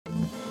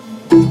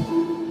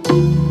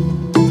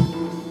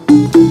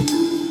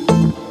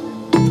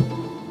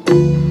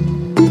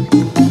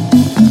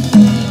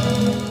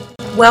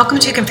Welcome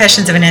to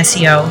Confessions of an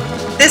SEO.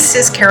 This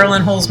is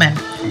Carolyn Holzman.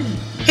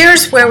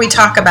 Here's where we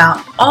talk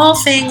about all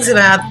things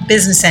about the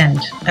business end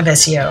of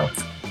SEO,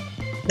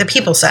 the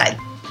people side,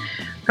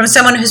 from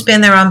someone who's been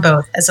there on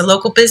both, as a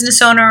local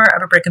business owner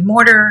of a brick and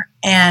mortar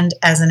and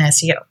as an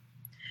SEO.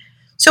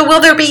 So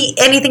will there be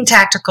anything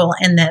tactical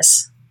in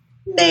this?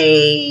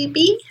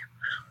 Maybe.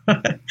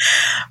 But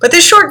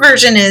the short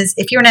version is,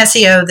 if you're an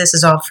SEO, this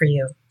is all for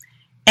you.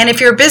 And if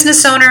you're a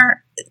business owner,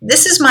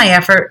 this is my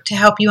effort to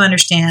help you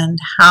understand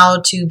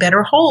how to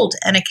better hold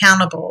an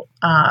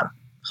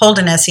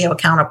SEO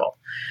accountable,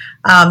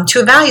 to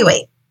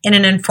evaluate in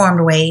an informed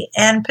way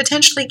and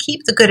potentially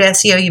keep the good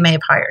SEO you may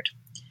have hired.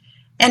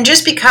 And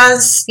just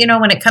because,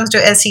 when it comes to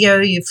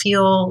SEO, you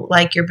feel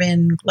like you're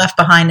being left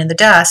behind in the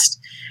dust,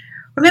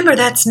 remember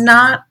that's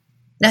not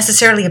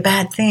necessarily a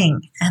bad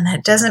thing. And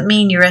that doesn't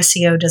mean your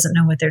SEO doesn't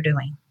know what they're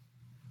doing.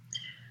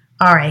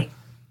 All right.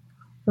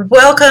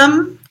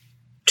 Welcome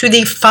to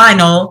the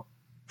final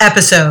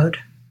episode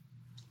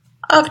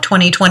of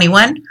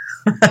 2021.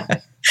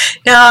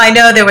 Now, I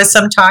know there was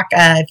some talk,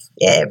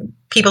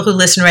 people who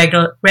listen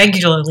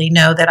regularly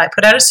know that I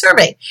put out a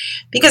survey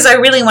because I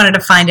really wanted to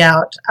find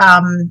out,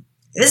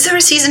 is there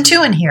a season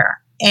 2 in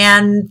here?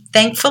 And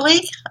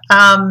thankfully,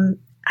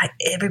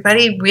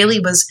 everybody really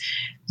was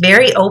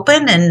very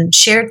open and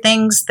shared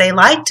things they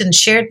liked and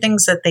shared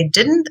things that they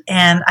didn't.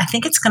 And I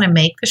think it's going to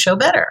make the show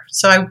better.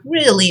 So I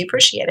really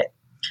appreciate it.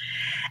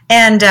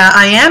 And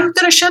I am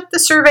going to shut the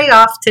survey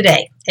off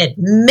today at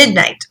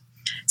midnight.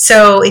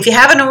 So if you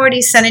haven't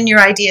already sent in your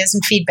ideas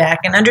and feedback,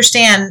 and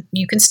understand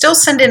you can still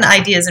send in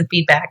ideas and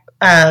feedback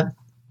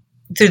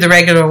through the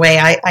regular way.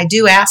 I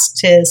do ask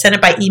to send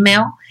it by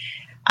email,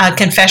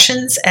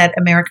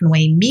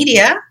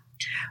 confessions@AmericanWayMedia.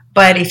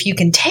 But if you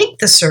can take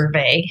the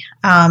survey,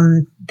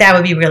 that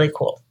would be really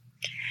cool.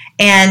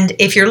 And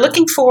if you're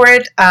looking for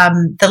it,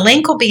 the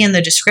link will be in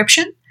the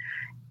description.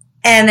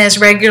 And as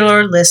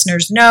regular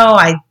listeners know,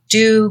 I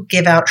do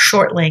give out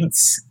short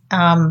links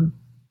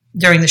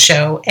during the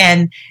show.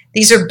 And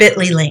these are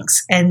bit.ly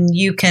links. And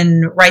you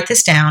can write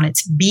this down.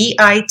 It's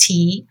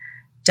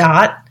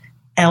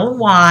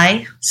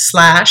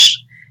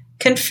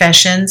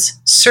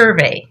bit.ly/confessions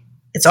survey.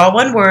 It's all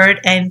one word.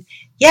 And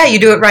yeah, you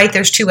do it right.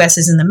 There's 2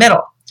 S's in the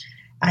middle.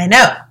 I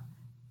know.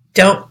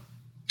 Don't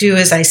do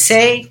as I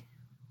say.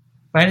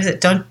 What is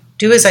it? Don't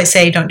do as I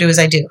say. Don't do as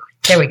I do.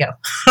 There we go.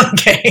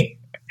 Okay.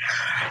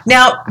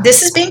 Now,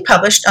 this is being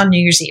published on New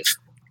Year's Eve.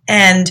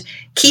 And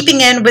keeping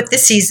in with the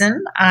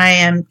season, I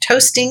am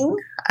toasting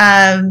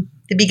the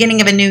beginning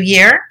of a new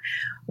year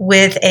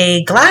with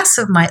a glass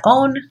of my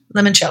own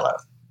limoncello,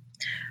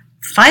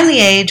 finely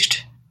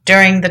aged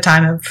during the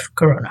time of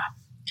Corona.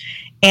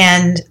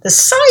 And the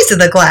size of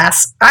the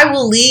glass, I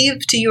will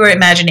leave to your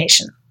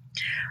imagination.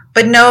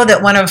 But know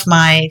that one of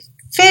my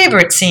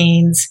favorite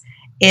scenes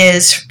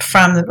is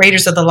from the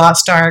Raiders of the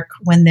Lost Ark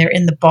when they're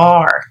in the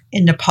bar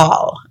in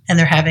Nepal and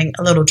they're having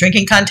a little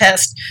drinking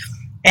contest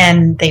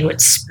and they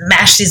would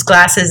smash these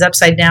glasses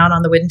upside down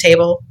on the wooden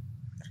table.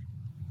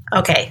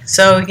 Okay,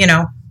 so,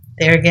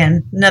 there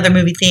again, another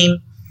movie theme.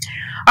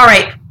 All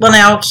right, well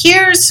now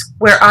here's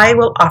where I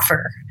will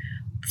offer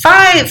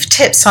 5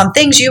 tips on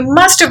things you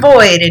must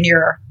avoid in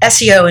your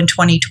SEO in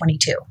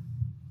 2022.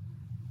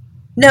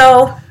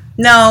 No,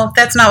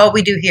 that's not what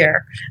we do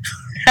here.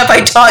 Have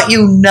I taught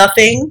you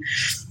nothing?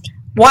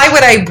 Why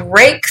would I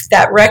break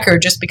that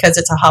record just because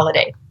it's a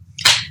holiday?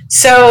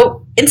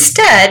 So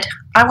instead,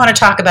 I want to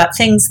talk about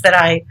things that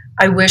I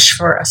wish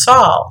for us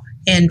all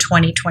in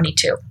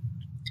 2022.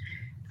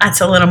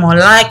 That's a little more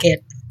like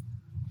it.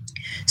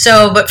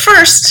 So, but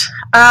first,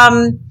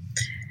 I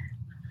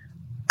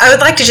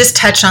would like to just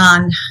touch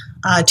on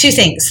 2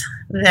 things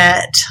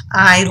that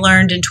I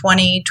learned in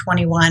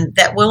 2021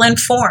 that will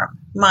inform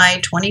my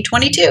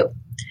 2022.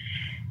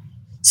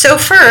 So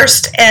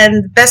first,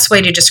 and the best way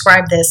to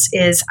describe this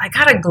is I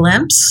got a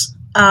glimpse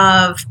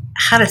of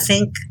how to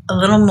think a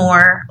little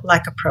more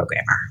like a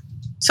programmer.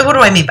 So what do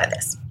I mean by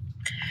this?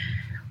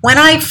 When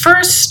I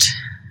first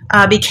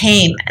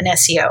became an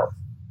SEO,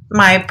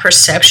 my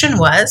perception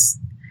was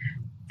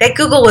that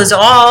Google was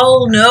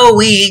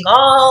all-knowing,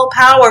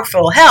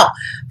 all-powerful. Hell,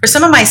 for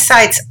some of my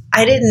sites,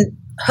 I didn't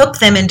hook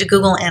them into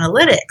Google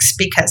Analytics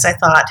because I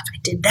thought if I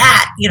did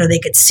that, they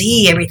could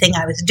see everything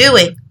I was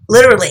doing,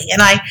 literally.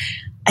 And I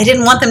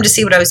didn't want them to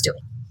see what I was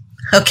doing.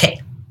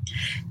 Okay.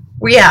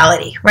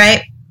 Reality,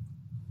 right?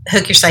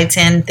 Hook your sites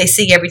in. They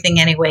see everything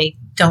anyway.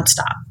 Don't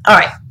stop. All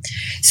right.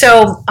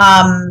 So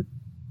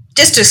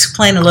just to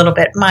explain a little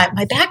bit,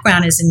 my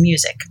background is in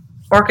music,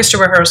 orchestra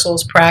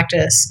rehearsals,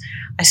 practice.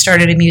 I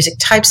started a music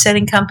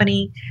typesetting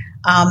company.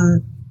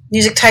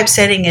 Music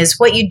typesetting is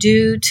what you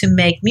do to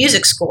make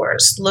music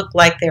scores look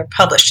like they're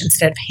published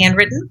instead of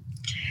handwritten.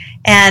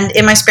 And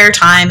in my spare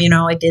time,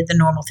 I did the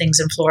normal things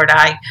in Florida.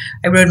 I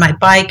rode my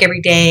bike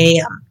every day.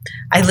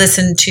 I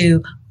listened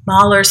to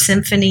Mahler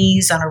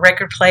symphonies on a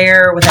record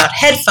player without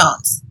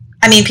headphones.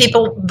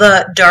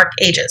 The dark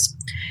ages.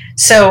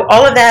 So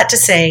all of that to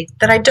say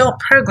that I don't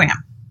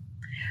program.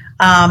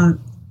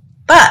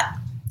 But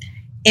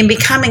in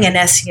becoming an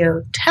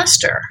SEO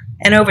tester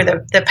and over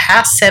the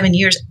past 7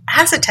 years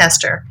as a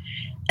tester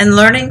and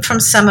learning from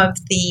some of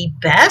the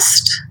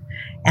best,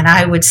 and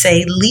I would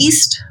say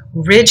least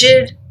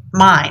rigid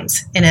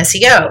minds in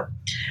SEO,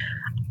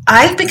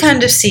 I've begun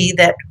to see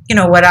that,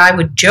 what I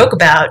would joke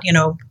about,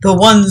 the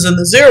ones and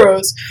the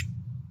zeros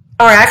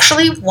are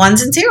actually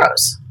ones and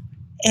zeros.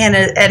 And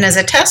as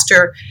a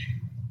tester,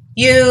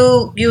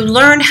 you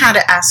learn how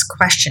to ask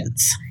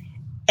questions.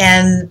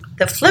 And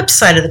the flip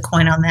side of the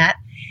coin on that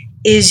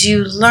is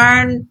you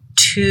learn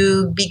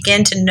to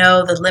begin to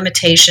know the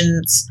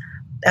limitations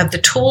of the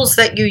tools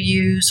that you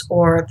use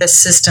or the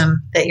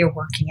system that you're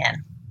working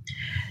in.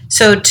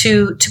 So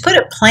to put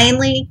it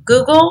plainly,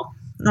 Google,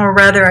 or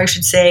rather I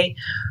should say,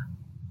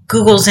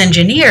 Google's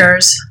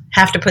engineers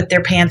have to put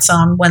their pants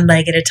on one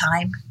leg at a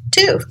time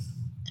too.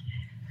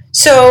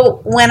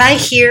 So when I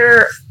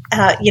hear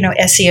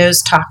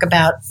SEOs talk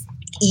about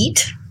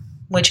EAT,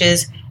 which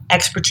is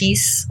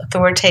expertise,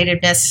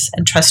 authoritativeness,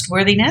 and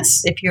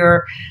trustworthiness. If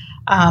you're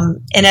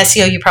in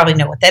SEO, you probably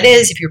know what that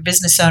is. If you're a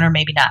business owner,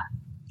 maybe not.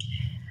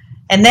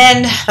 And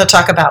then they'll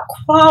talk about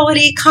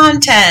quality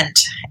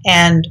content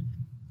and,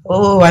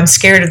 I'm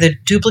scared of the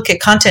duplicate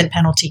content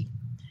penalty.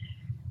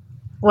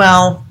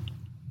 Well,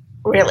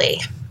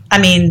 really,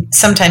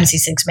 sometimes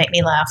these things make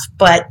me laugh,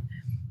 but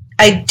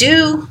I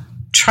do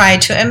try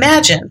to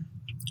imagine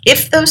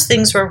if those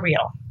things were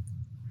real,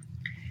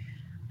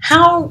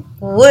 how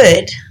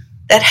would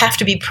that have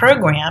to be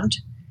programmed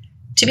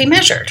to be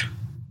measured?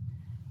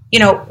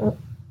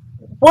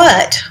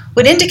 What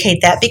would indicate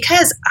that?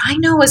 Because I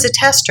know as a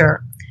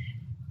tester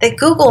that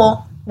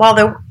Google,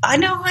 I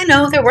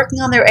know they're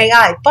working on their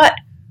AI, but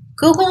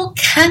Google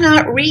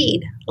cannot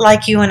read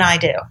like you and I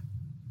do.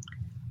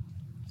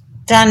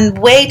 Done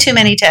way too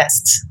many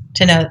tests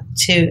to know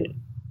to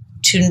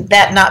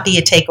that not be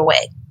a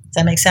takeaway. Does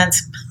that make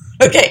sense?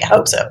 Okay, I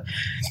hope so.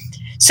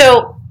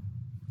 So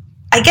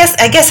I guess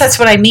that's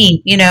what I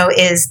mean,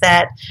 is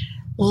that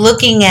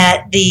looking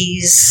at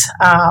these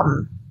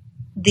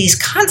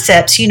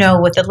concepts,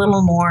 with a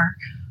little more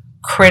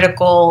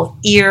critical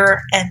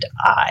ear and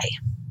eye.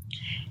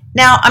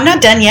 Now, I'm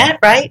not done yet,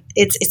 right?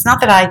 It's not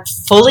that I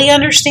fully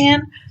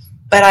understand,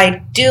 but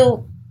I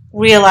do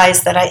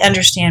realize that I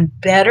understand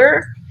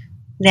better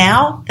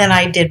now than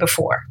I did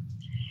before.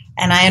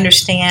 And I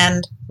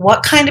understand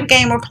what kind of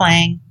game we're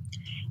playing.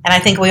 And I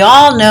think we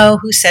all know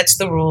who sets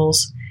the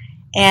rules.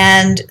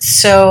 And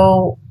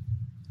so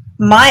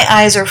my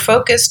eyes are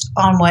focused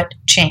on what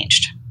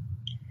changed.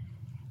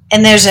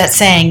 And there's that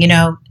saying,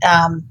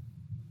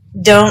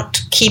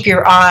 don't keep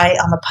your eye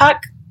on the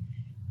puck,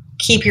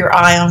 keep your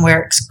eye on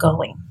where it's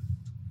going.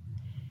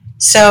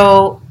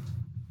 So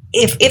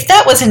if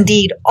that was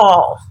indeed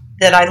all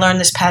that I learned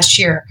this past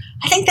year,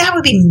 I think that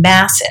would be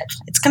massive.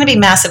 It's going to be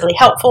massively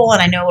helpful,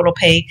 and I know it'll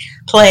pay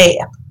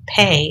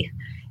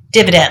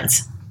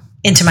dividends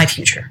into my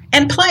future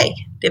and play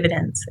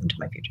dividends into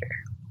my future.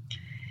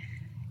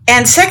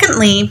 And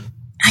secondly,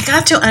 I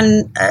got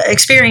to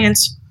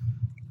experience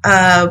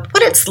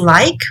what it's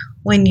like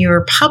when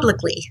you're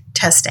publicly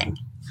testing.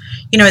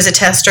 As a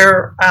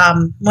tester,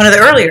 one of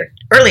the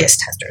earliest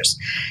testers,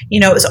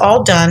 it was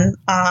all done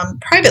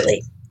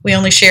privately. We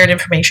only shared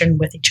information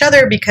with each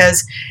other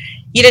because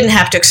you didn't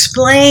have to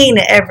explain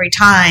every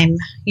time,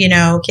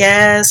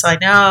 yes, I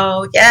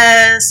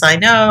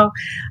know.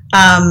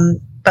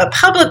 But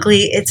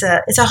publicly, it's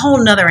a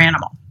whole nother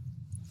animal.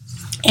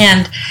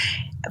 And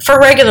for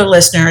regular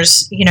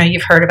listeners,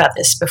 you've heard about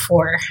this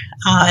before.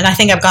 And I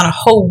think I've gone a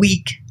whole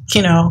week,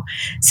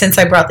 since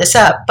I brought this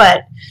up.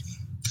 But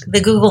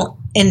the Google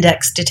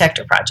Index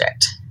Detector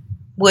Project,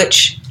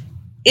 which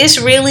is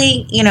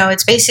really,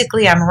 it's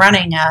basically I'm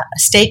running a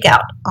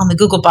stakeout on the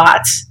Google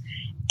bots.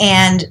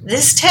 And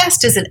this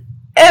test is an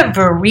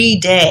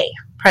everyday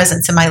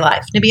presence in my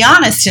life. To be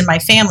honest, in my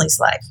family's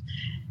life.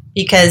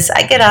 Because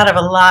I get out of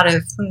a lot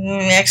of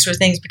extra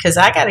things because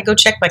I got to go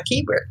check my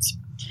keywords.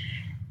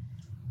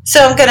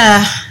 So I'm going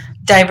to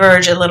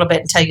diverge a little bit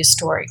and tell you a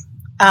story.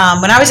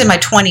 When I was in my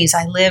 20s,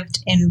 I lived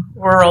in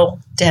rural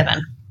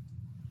Devon.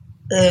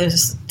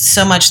 There's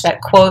so much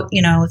that quote,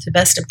 it's the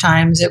best of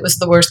times, it was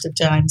the worst of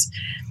times.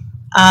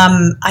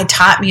 I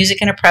taught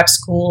music in a prep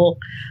school.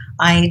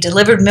 I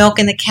delivered milk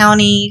in the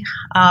county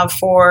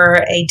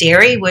for a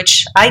dairy,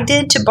 which I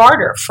did to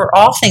barter for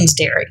all things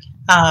dairy.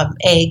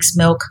 Eggs,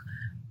 milk,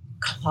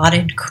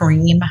 clotted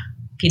cream.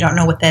 If you don't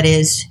know what that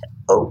is,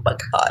 oh my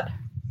God.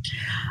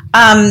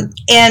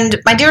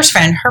 And my dearest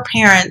friend, her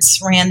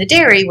parents ran the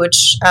dairy,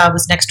 which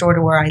was next door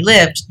to where I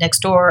lived, next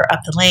door,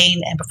 up the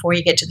lane, and before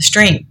you get to the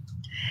stream.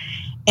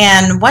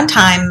 And one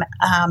time,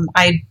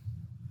 I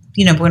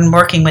been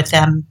working with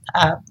them,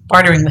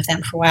 bartering with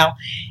them for a while.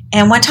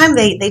 And one time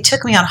they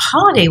took me on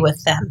holiday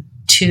with them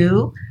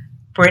to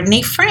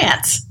Brittany,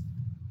 France.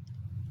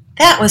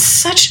 That was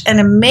such an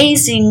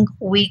amazing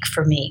week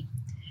for me.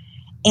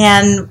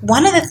 And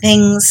one of the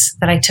things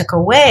that I took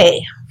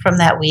away from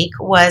that week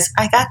was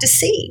I got to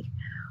see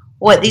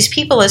what these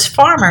people as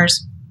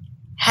farmers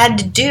had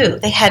to do.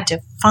 They had to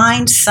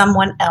find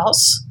someone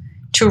else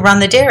to run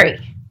the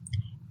dairy.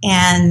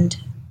 And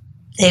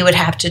they would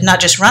have to not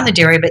just run the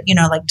dairy, but,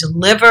 like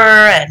deliver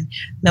and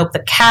milk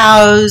the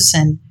cows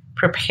and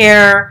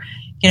prepare,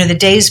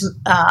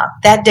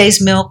 that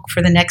day's milk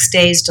for the next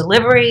day's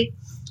delivery.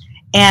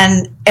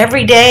 And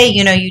every day,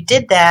 you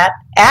did that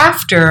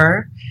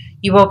after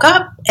you woke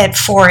up at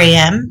 4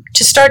 a.m.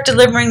 to start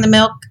delivering the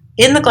milk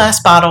in the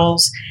glass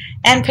bottles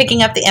and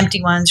picking up the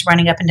empty ones,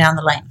 running up and down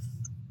the lane.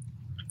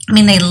 I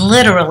mean, they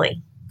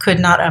literally could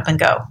not up and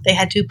go. They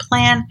had to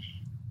plan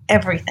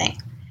everything.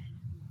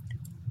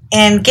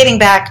 And getting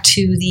back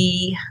to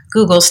the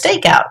Google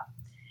stakeout,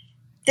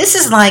 this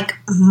is like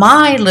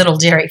my little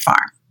dairy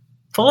farm,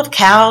 full of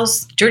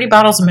cows, dirty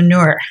bottles of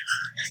manure.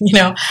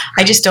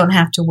 I just don't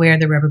have to wear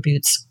the rubber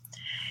boots.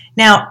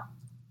 Now,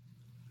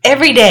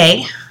 every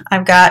day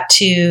I've got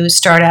to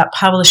start out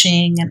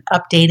publishing and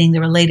updating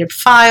the related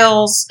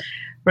files,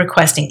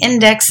 requesting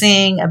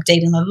indexing,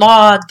 updating the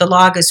log. The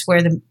log is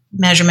where the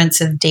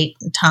measurements of date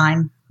and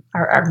time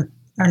are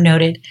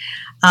noted.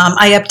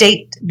 I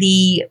update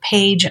the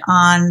page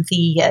on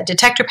the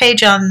detector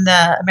page on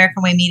the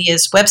American Way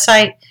Media's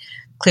website,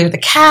 clear the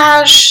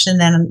cache, and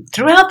then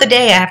throughout the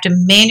day I have to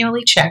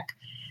manually check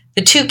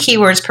the 2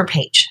 keywords per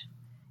page.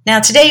 Now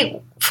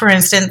today, for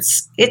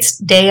instance, it's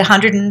day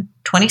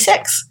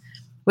 126,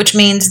 which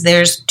means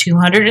there's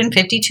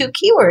 252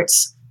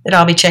 keywords that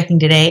I'll be checking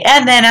today,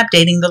 and then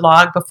updating the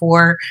log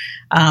before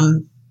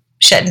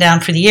shutting down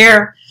for the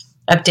year,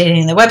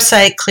 updating the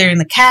website, clearing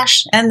the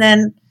cache, and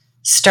then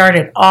start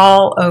it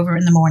all over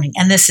in the morning.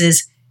 And this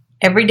is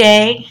every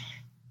day,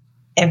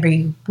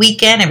 every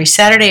weekend, every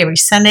Saturday, every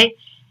Sunday.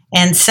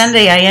 And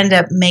Sunday I end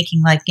up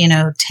making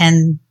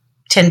 10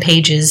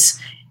 pages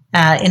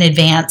in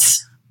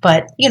advance.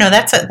 But,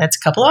 that's a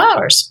couple of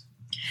hours.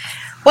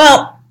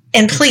 Well,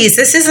 and please,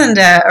 this isn't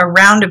a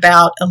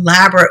roundabout,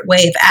 elaborate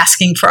way of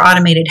asking for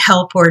automated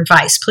help or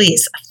advice.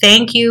 Please,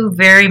 thank you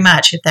very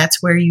much if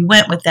that's where you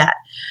went with that.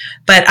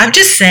 But I'm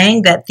just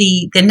saying that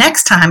the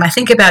next time I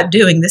think about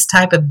doing this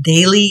type of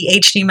daily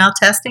HTML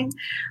testing,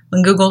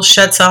 when Google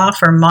shuts off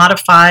or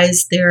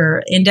modifies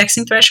their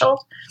indexing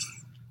threshold,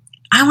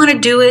 I want to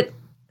do it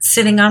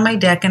sitting on my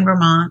deck in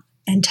Vermont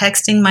and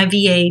texting my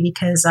VA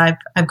because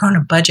I've grown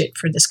a budget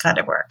for this kind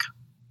of work.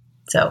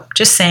 So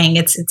just saying,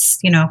 it's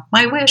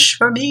my wish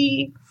for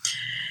me.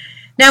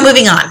 Now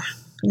moving on,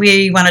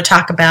 we want to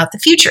talk about the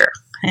future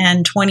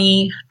and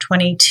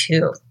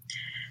 2022.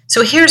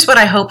 So here's what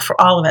I hope for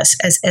all of us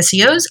as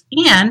SEOs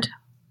and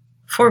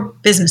for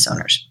business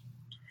owners.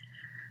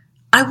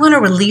 I want to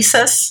release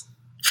us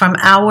from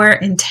our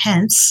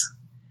intense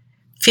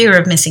fear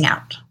of missing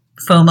out,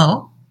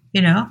 FOMO,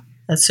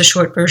 that's the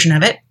short version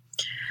of it.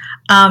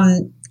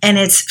 And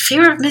it's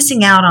fear of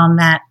missing out on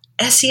that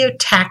SEO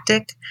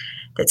tactic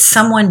that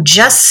someone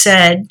just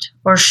said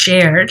or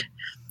shared.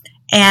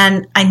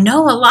 And I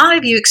know a lot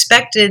of you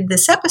expected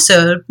this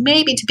episode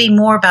maybe to be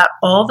more about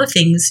all the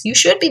things you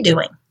should be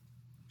doing.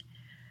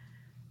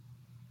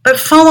 But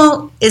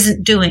FOMO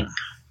isn't doing.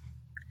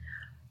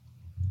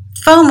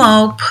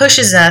 FOMO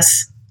pushes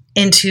us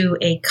into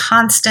a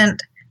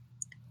constant,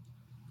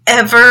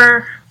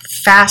 ever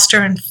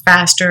faster and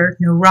faster,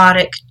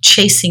 neurotic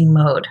chasing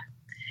mode.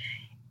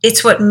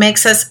 It's what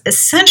makes us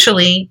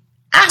essentially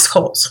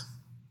assholes.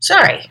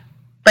 Sorry.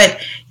 But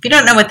if you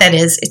don't know what that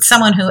is, it's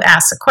someone who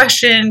asks a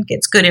question,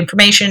 gets good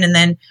information, and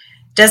then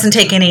doesn't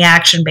take any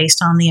action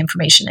based on the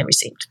information they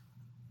received.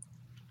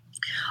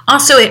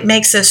 Also, it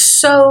makes us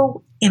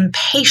so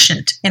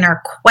impatient in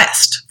our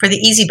quest for the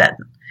easy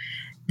button,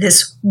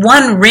 this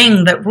one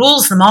ring that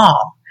rules them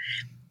all,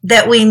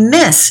 that we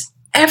miss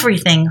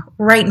everything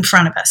right in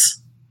front of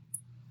us.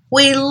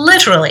 We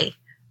literally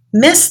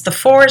miss the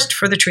forest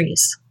for the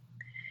trees.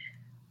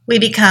 We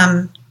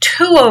become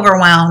too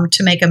overwhelmed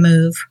to make a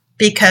move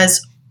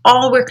because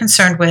all we're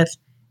concerned with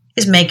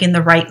is making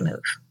the right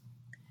move.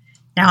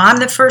 Now, I'm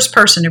the first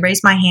person to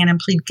raise my hand and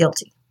plead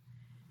guilty.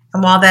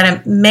 And while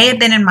that may have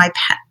been in my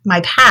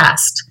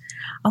past,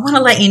 I want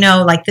to let you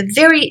know, the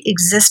very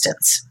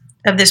existence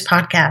of this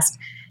podcast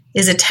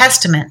is a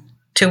testament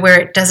to where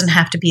it doesn't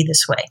have to be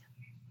this way.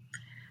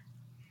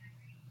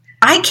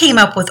 I came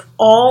up with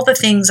all the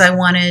things I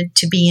wanted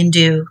to be and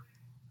do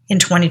in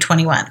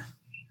 2021.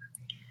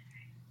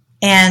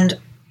 And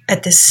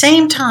at the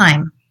same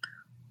time,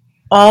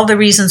 all the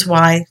reasons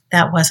why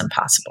that wasn't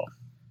possible.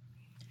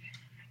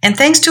 And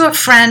thanks to a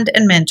friend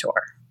and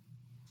mentor,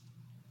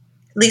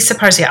 Lisa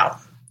Parzial,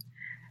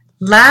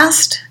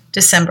 last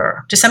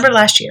December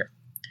last year,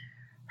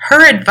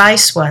 her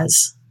advice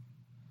was,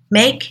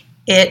 make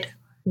it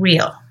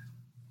real.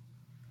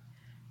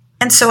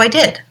 And so I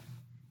did.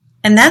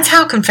 And that's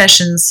how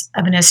Confessions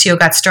of an SEO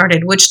got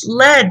started, which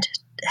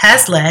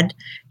has led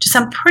to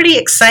some pretty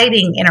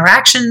exciting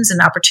interactions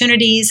and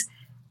opportunities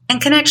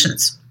and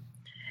connections.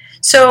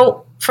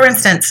 So, for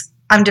instance,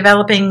 I'm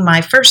developing my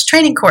first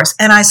training course,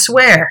 and I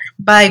swear,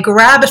 by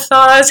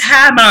Grabthar's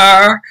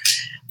hammer,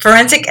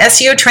 Forensic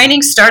SEO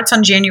training starts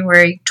on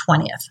January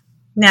 20th.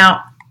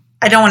 Now,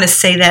 I don't want to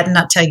say that and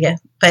not tell you,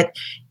 but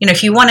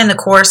if you want in the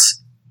course,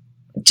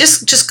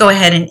 just go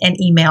ahead and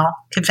email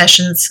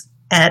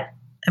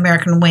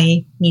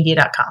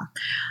confessions@AmericanWayMedia.com.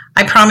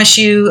 I promise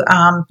you,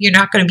 you're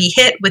not going to be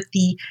hit with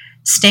the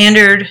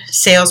standard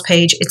sales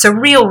page. It's a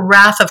real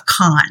Wrath of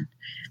Khan.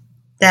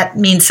 That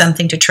means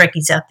something to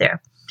Trekkies out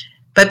there.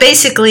 But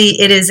basically,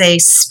 it is a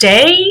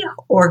stay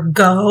or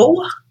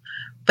go,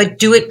 but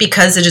do it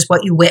because it is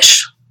what you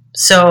wish.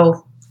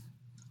 So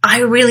I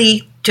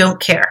really don't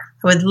care.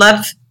 I would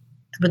love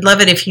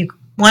it if you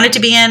wanted to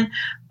be in,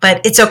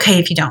 but it's okay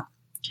if you don't.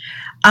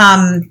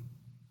 And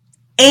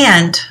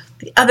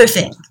the other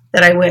thing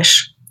that I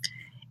wish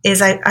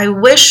is I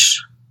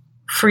wish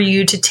for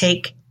you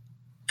to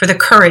for the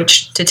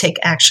courage to take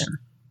action.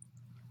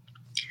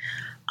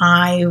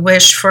 I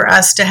wish for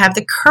us to have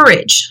the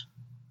courage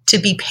to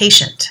be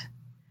patient,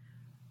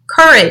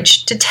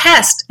 courage to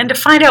test and to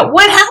find out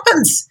what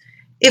happens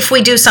if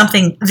we do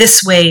something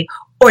this way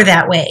or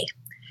that way.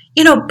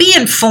 Be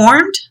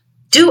informed,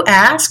 do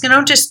ask, and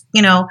don't just,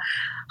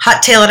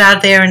 hot tail it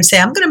out there and say,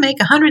 I'm going to make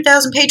a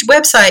 100,000 page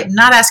website and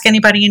not ask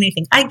anybody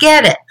anything. I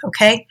get it,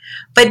 okay?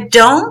 But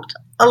don't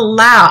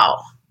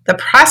allow the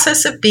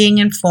process of being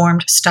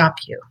informed stop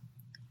you.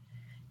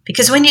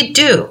 Because when you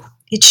do,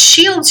 it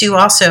shields you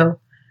also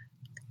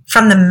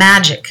from the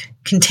magic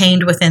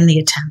contained within the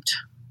attempt.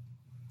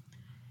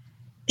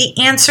 The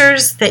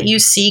answers that you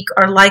seek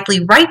are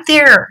likely right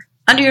there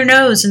under your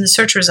nose in the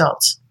search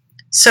results.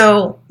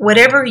 So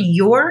whatever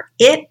your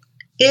it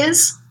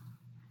is,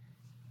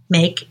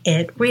 make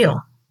it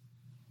real.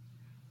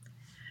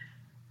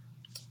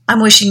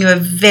 I'm wishing you a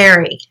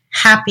very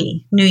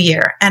happy new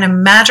year and a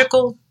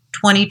magical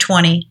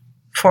 2020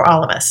 for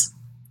all of us.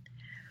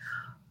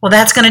 Well,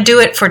 that's going to do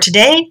it for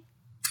today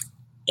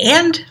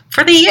and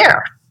for the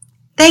year.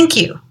 Thank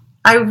you.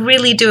 I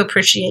really do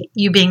appreciate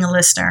you being a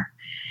listener.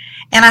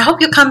 And I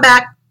hope you'll come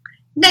back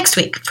next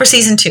week for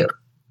season 2.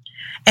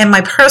 And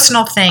my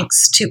personal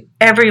thanks to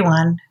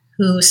everyone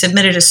who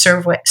submitted a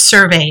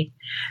survey,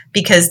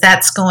 because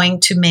that's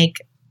going to make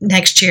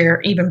next year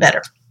even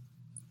better.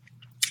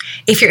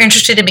 If you're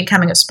interested in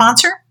becoming a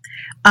sponsor,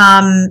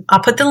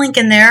 I'll put the link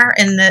in there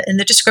in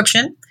the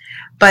description.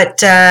 But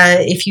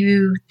if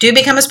you do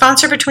become a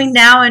sponsor between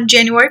now and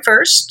January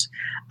 1st,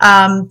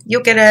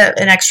 you'll get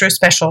an extra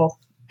special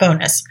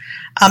bonus.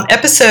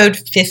 Episode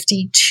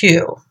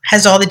 52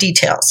 has all the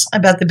details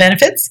about the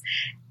benefits.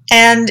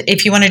 And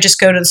if you want to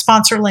just go to the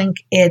sponsor link,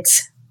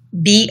 it's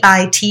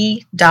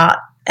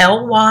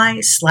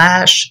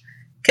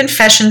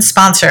bit.ly/confession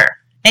sponsor.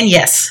 And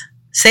yes,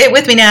 say it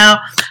with me now,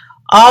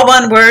 all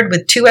one word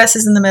with 2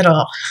 S's in the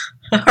middle.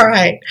 All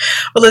right.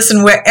 Well,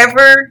 listen,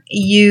 wherever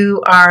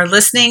you are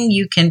listening,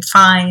 you can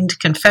find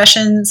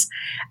Confessions.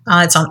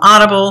 It's on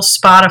Audible,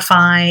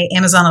 Spotify,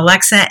 Amazon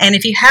Alexa. And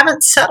if you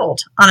haven't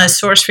settled on a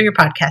source for your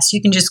podcast,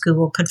 you can just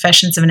Google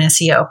Confessions of an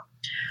SEO.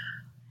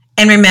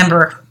 And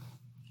remember,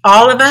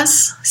 all of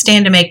us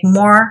stand to make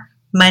more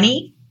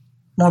money,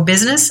 more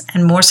business,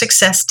 and more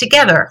success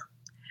together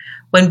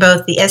when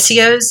both the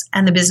SEOs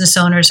and the business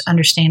owners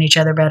understand each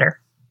other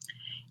better.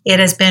 It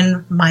has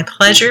been my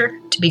pleasure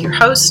to be your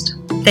host.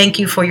 Thank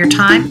you for your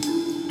time,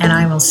 and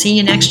I will see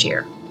you next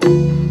year.